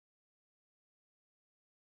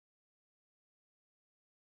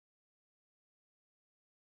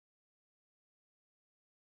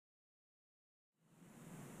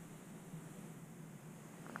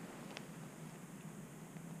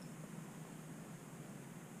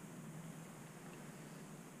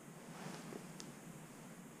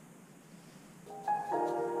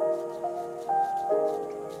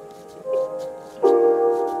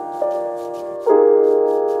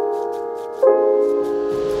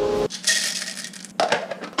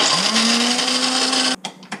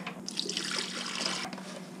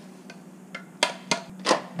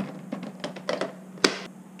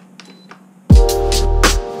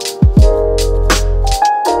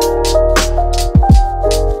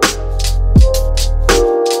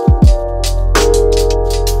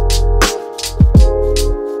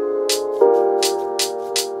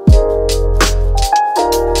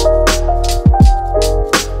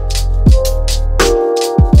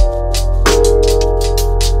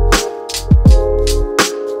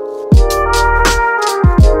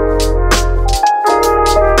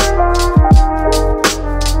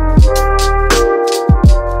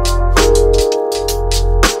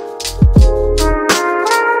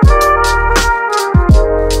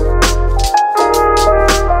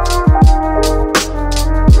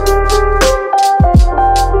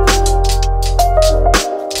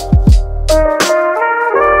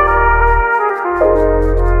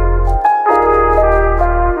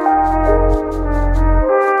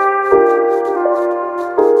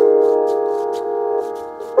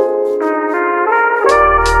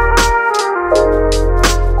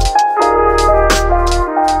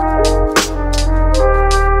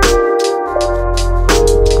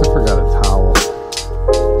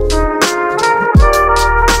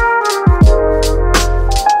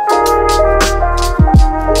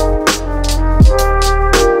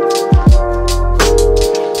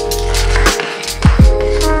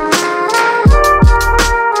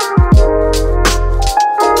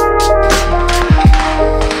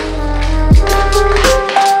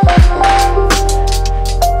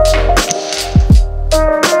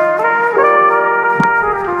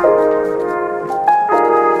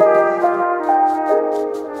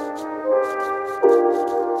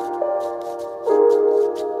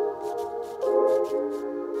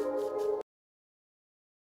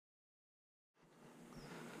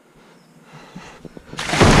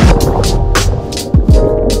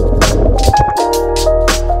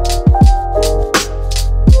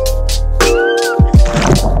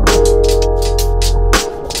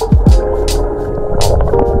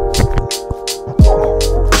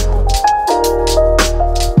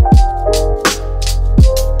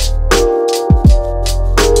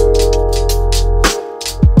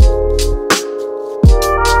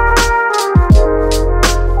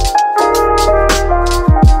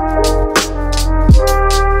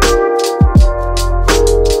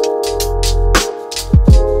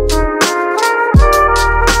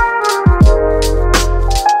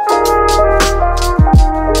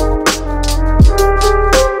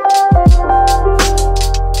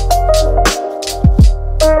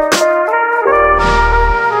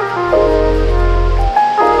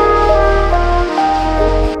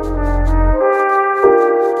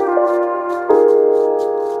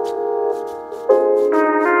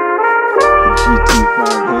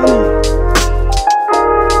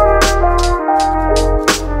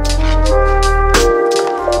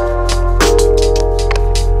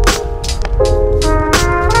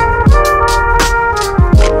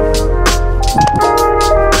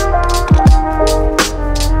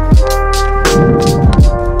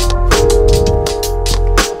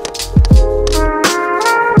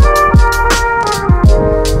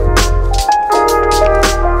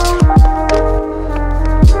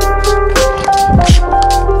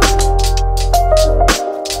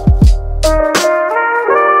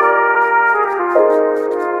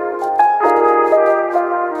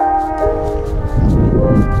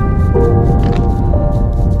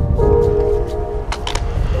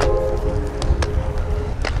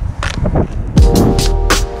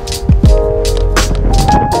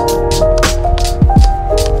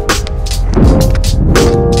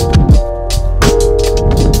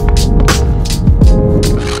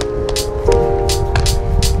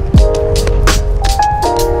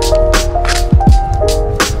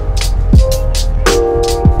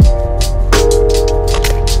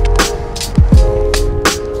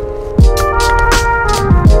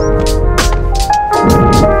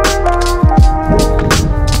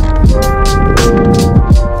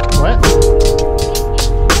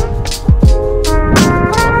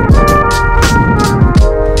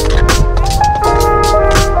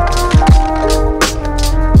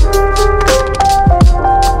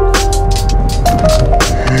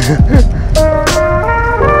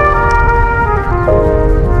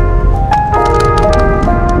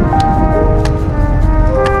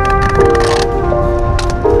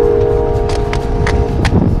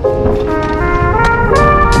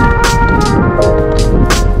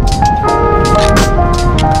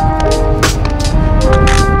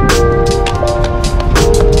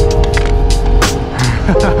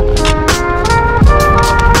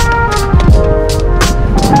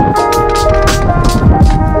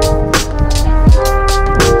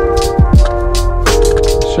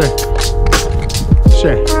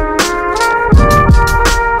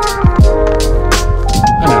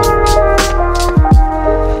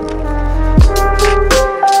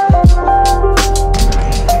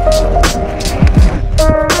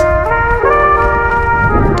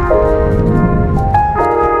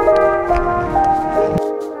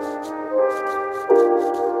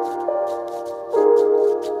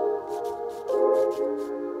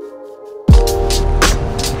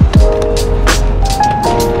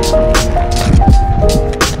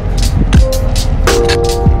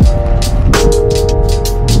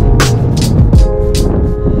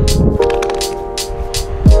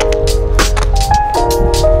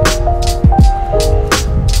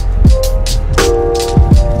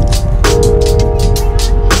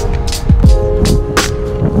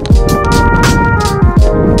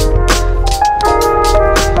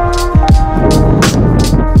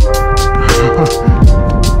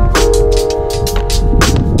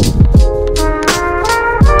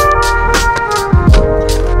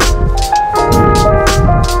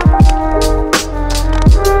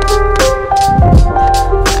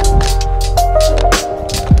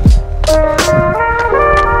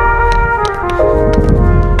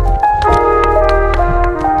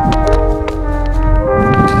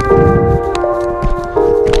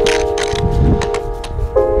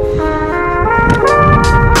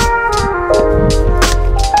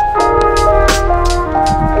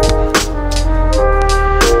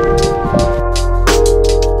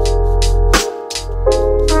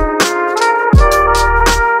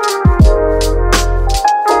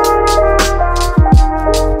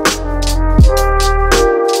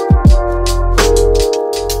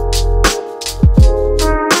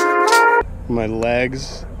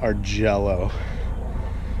are jello.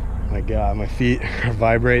 My God, my feet are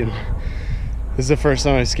vibrating. This is the first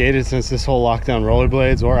time I skated since this whole lockdown,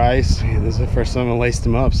 rollerblades or ice. This is the first time I laced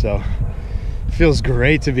them up, so it feels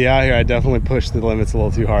great to be out here. I definitely pushed the limits a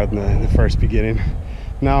little too hard in the first beginning.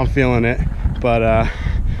 Now I'm feeling it, but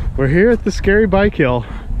we're here at the scary bike hill.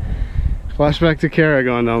 Flashback to Kara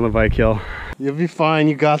going down the bike hill. You'll be fine,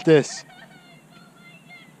 you got this.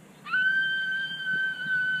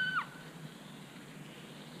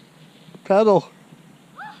 Pedal.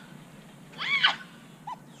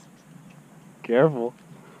 Careful.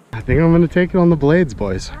 I think I'm gonna take it on the blades,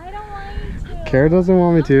 boys. I don't want you to. Kara doesn't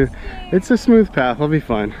want me to. It's a smooth path, I'll be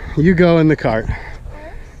fine. You go in the cart.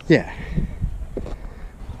 Yeah.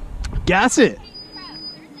 Gas it! There's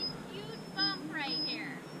a huge bump right here.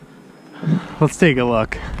 Let's take a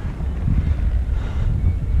look.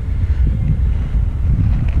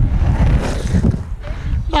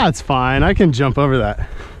 That's fine, I can jump over that.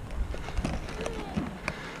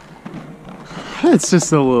 It's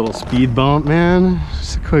just a little speed bump, man.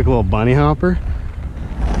 Just a quick little bunny hopper.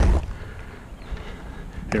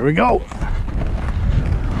 Here we go.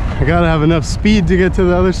 I gotta have enough speed to get to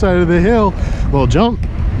the other side of the hill. Little jump. I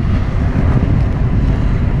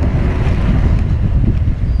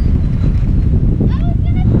was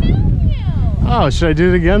gonna film you. Oh, should I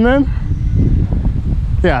do it again then?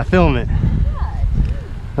 Yeah, film it. Yeah.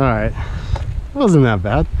 All right. It wasn't that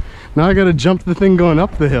bad. Now I gotta jump the thing going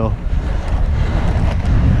up the hill.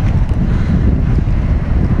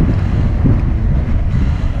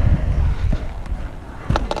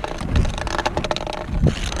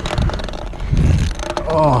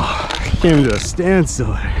 Oh, I came to a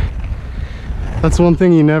standstill there. That's one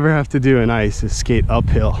thing you never have to do in ice, is skate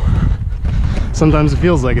uphill. Sometimes it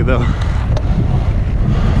feels like it though.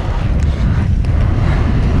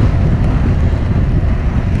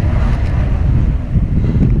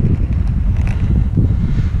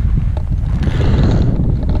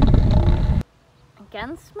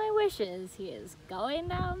 Against my wishes, he is going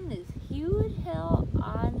down this huge hill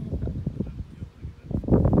on his own.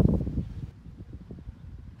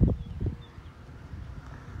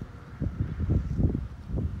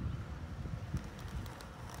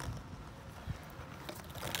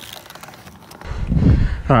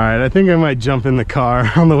 All right, I think I might jump in the car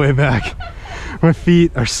on the way back. My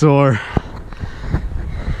feet are sore.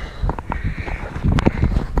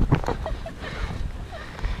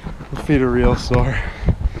 My feet are real sore.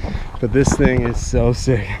 But this thing is so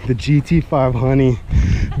sick. The GT5 Honey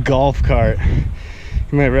golf cart.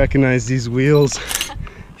 You might recognize these wheels.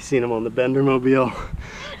 You've seen them on the Bender Mobile.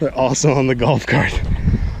 They're also on the golf cart.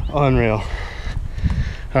 Unreal.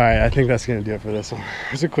 All right, I think that's gonna do it for this one.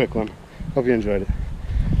 It's a quick one. Hope you enjoyed it.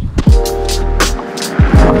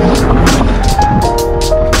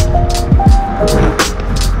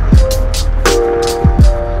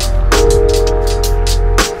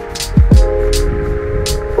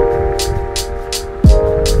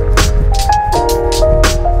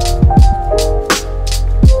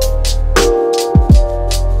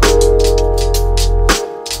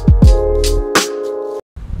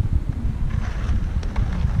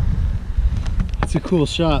 It's a cool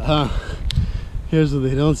shot, huh? Here's what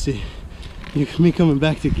they don't see. Me coming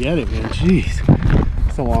back to get it, man. Jeez,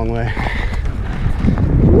 it's a long way.